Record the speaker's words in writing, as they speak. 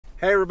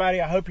Hey everybody,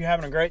 I hope you're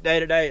having a great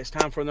day today. It's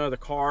time for another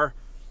car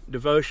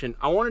devotion.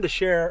 I wanted to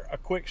share a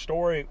quick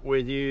story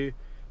with you.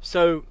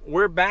 So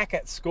we're back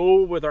at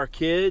school with our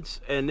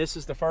kids, and this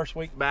is the first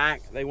week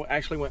back. They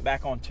actually went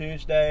back on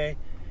Tuesday.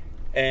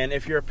 And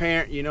if you're a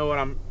parent, you know what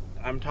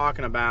I'm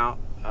talking about.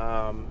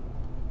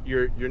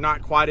 You're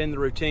not quite in the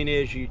routine.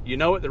 You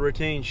know what the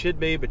routine should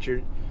be, but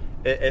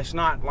it's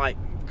not like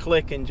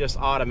clicking just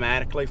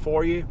automatically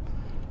for you.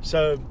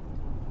 So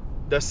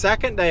the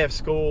second day of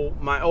school,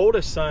 my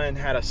oldest son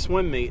had a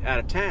swim meet out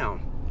of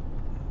town,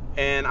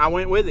 and I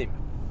went with him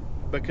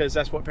because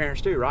that's what parents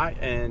do, right?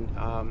 And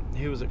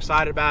he was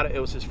excited about it.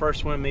 It was his first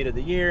swim meet of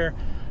the year.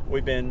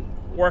 We've been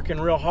working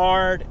real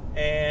hard,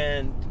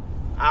 and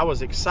I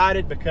was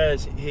excited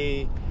because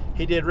he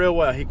did real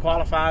well. He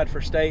qualified for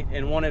state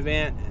in one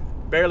event,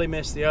 barely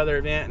missed the other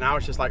event, and I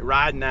was just like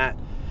riding that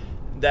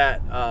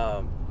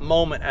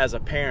moment as a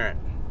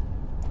parent.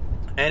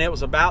 And it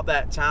was about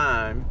that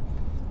time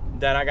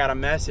that I got a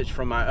message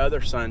from my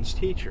other son's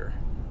teacher,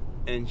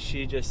 and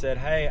she just said,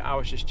 "Hey, I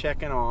was just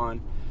checking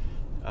on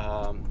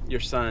your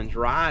son's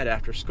ride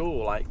after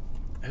school, like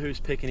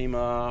who's picking him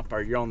up,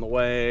 are you on the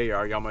way,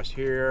 are you almost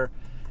here?"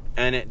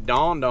 And it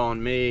dawned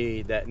on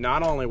me that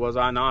not only was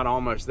I not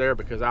almost there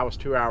because I was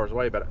 2 hours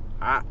away, but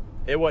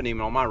it wasn't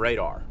even on my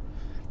radar.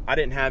 I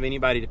didn't have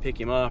anybody to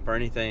pick him up or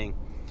anything,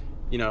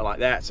 like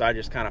that. So I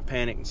just kind of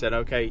panicked and said,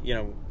 okay,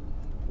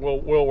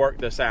 we'll work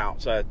this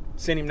out. So I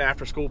sent him to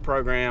after school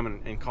program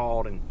and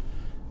called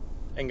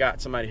and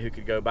got somebody who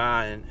could go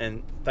by,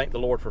 and thank the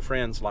Lord for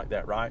friends like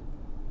that, right?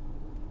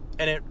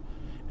 And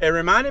it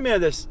reminded me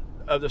of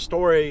the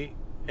story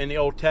in the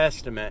Old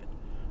Testament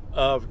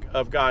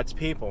of God's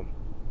people.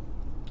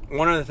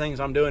 One of the things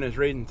I'm doing is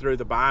reading through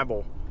the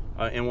Bible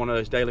in one of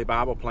those daily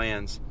Bible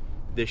plans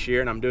this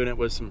year, and I'm doing it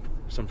with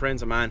some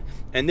friends of mine.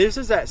 And this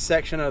is that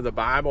section of the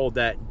Bible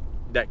that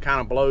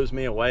kind of blows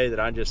me away, that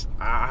I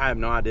have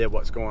no idea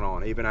what's going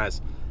on. Even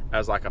as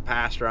like a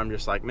pastor, I'm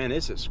just like, man,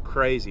 this is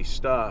crazy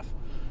stuff,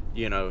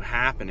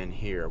 happening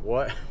here.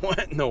 What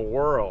in the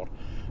world?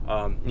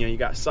 You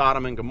got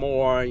Sodom and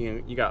Gomorrah,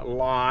 you got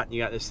Lot,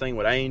 you got this thing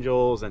with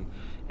angels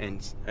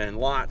and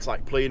Lot's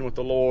like pleading with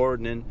the Lord,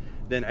 and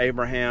then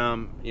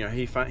Abraham,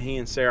 he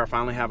and Sarah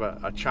finally have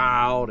a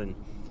child, and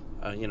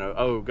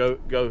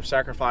go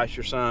sacrifice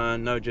your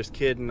son. No, just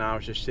kidding. I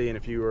was just seeing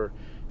if you were,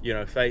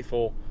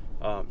 faithful.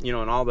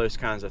 And all those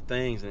kinds of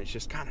things, and it's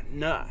just kind of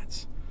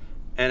nuts.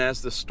 And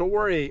as the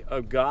story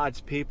of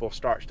God's people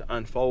starts to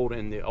unfold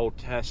in the Old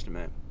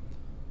Testament,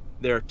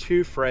 there are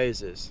two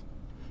phrases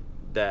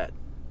that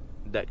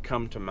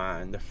come to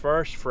mind. The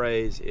first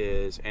phrase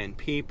is, "And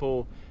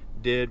people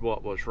did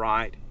what was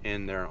right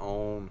in their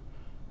own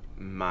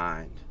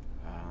mind."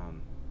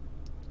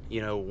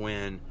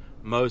 When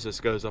Moses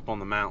goes up on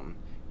the mountain,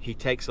 he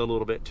takes a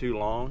little bit too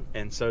long,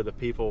 and so the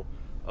people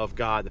of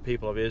God, the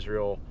people of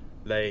Israel,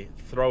 they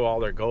throw all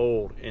their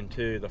gold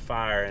into the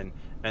fire,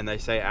 and they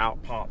say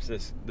out pops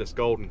this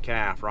golden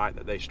calf, right,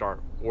 that they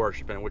start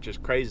worshiping, which is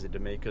crazy to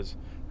me, because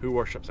who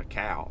worships a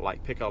cow?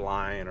 Like, pick a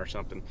lion or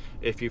something.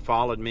 If you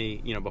followed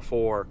me,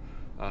 before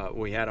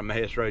we had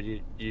Emmaus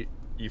Road,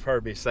 you've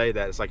heard me say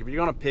that. It's like, if you're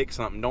going to pick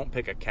something, don't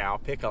pick a cow.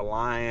 Pick a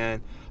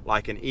lion,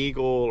 like an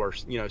eagle, or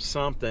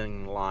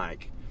something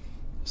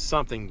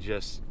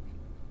just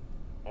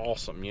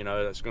awesome,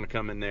 that's going to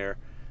come in there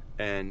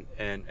and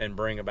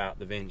bring about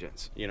the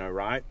vengeance,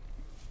 right?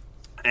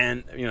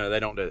 And they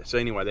don't do that. So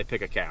anyway, they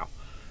pick a cow.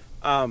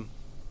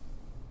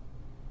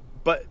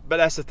 But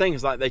that's the thing,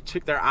 is like they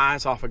took their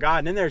eyes off of God.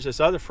 And then there's this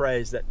other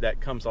phrase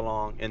that comes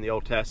along in the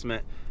Old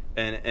Testament,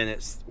 and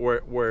it's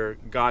where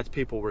God's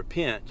people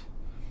repent,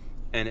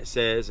 and it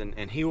says,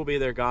 and he will be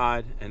their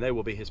God, and they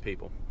will be his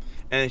people.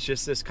 And it's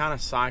just this kind of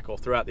cycle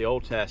throughout the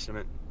Old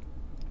Testament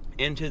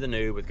into the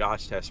New with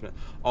God's Testament,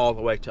 all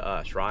the way to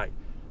us, right?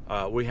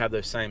 We have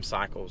those same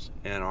cycles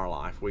in our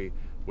life. We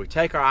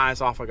take our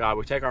eyes off of God,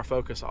 we take our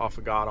focus off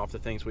of God, off the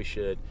things we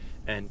should,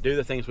 and do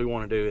the things we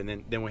want to do,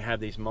 and then we have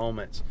these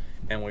moments,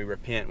 and we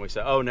repent, and we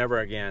say, oh, never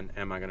again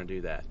am I going to do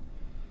that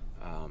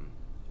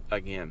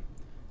again.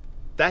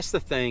 That's the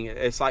thing.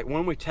 It's like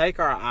when we take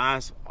our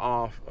eyes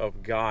off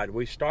of God,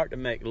 we start to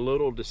make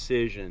little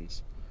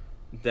decisions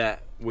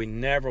that we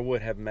never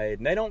would have made,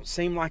 and they don't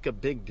seem like a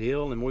big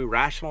deal, and we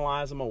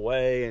rationalize them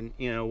away, and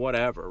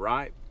whatever,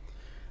 right?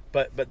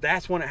 But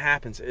that's when it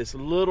happens. It's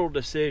little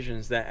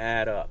decisions that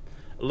add up.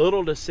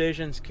 Little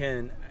decisions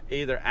can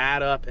either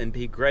add up and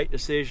be great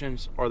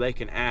decisions, or they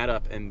can add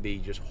up and be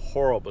just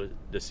horrible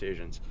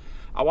decisions.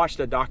 I watched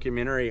a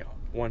documentary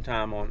one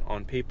time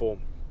on people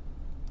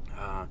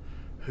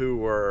who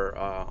were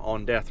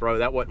on death row.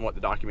 That wasn't what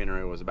the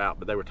documentary was about,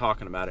 but they were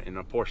talking about it in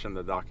a portion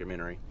of the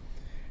documentary.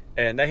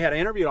 And they had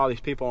interviewed all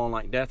these people on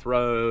like death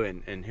row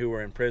and who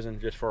were in prison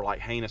just for like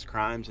heinous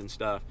crimes and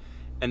stuff.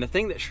 And the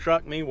thing that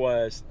struck me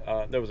was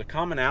there was a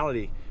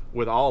commonality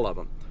with all of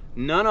them.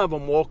 None of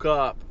them woke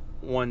up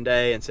one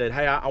day and said,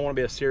 hey, I want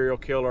to be a serial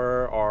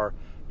killer, or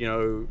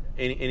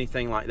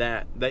anything like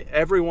that.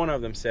 Every one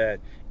of them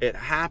said it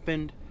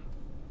happened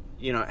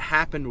you know, it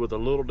happened with a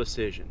little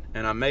decision,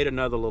 and I made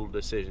another little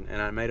decision,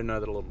 and I made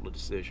another little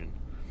decision.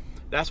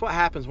 That's what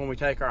happens when we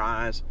take our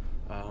eyes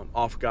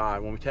off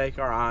God, when we take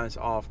our eyes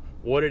off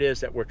what it is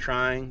that we're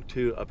trying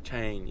to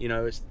obtain. You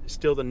know, it's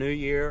still the new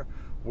year.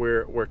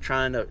 We're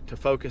trying to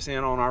focus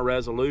in on our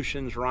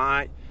resolutions,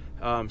 right?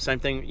 Same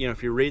thing, you know,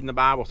 if you're reading the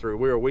Bible through,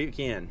 we're a week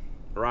in,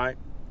 right?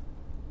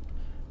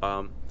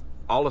 All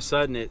of a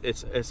sudden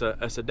it's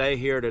a day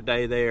here and a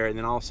day there, and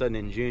then all of a sudden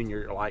in June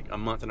you're like a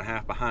month and a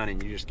half behind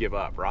and you just give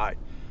up, right?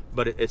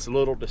 But it's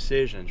little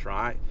decisions,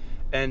 right?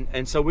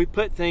 And so we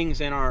put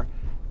things in our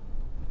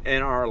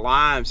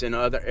lives in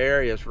other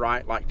areas,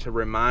 right? Like to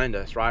remind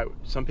us, right?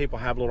 Some people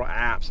have little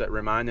apps that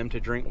remind them to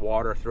drink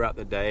water throughout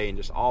the day and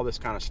just all this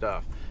kind of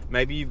stuff.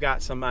 Maybe you've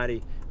got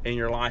somebody in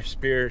your life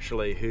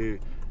spiritually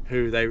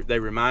who they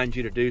remind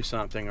you to do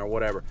something or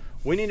whatever.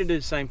 We need to do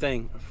the same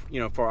thing,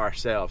 you know, for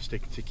ourselves, to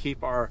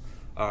keep our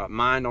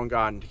mind on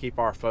God and to keep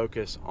our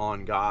focus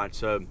on God.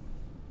 So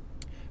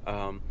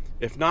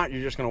if not,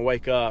 you're just going to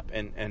wake up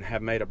and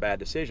have made a bad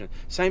decision.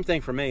 Same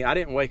thing for me. I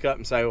didn't wake up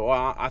and say,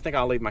 well, I think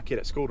I'll leave my kid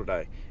at school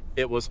today.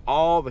 It was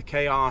all the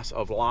chaos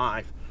of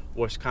life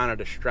was kind of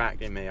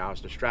distracting me. I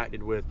was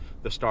distracted with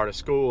the start of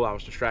school. I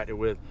was distracted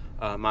with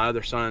my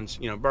other son's,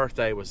 you know,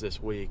 birthday was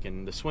this week,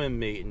 and the swim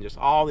meet, and just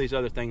all these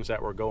other things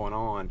that were going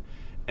on,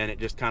 and it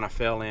just kind of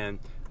fell in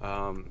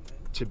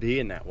to be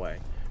in that way.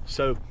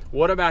 So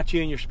what about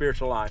you in your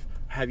spiritual life?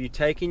 Have you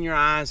taken your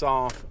eyes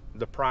off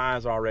the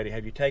prize already?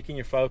 Have you taken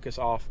your focus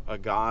off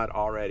of God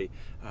already?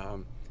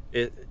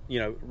 You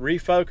know,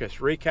 refocus,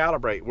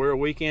 recalibrate. We're a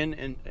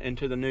weekend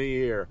into the new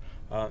year.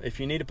 If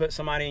you need to put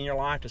somebody in your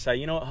life to say,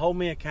 you know what, hold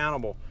me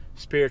accountable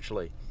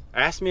spiritually.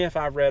 Ask me if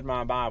I've read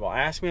my Bible.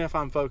 Ask me if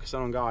I'm focused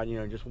on God. You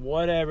know, just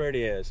whatever it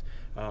is.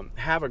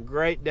 Have a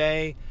great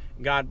day.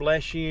 God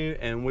bless you,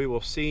 and we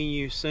will see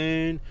you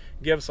soon.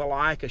 Give us a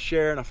like, a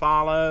share, and a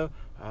follow.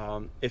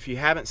 If you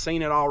haven't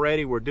seen it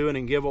already, we're doing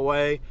a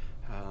giveaway.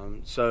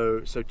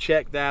 So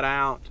check that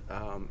out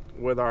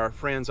with our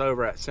friends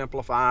over at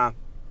Simplify,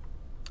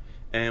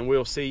 and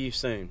we'll see you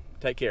soon.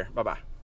 Take care. Bye-bye.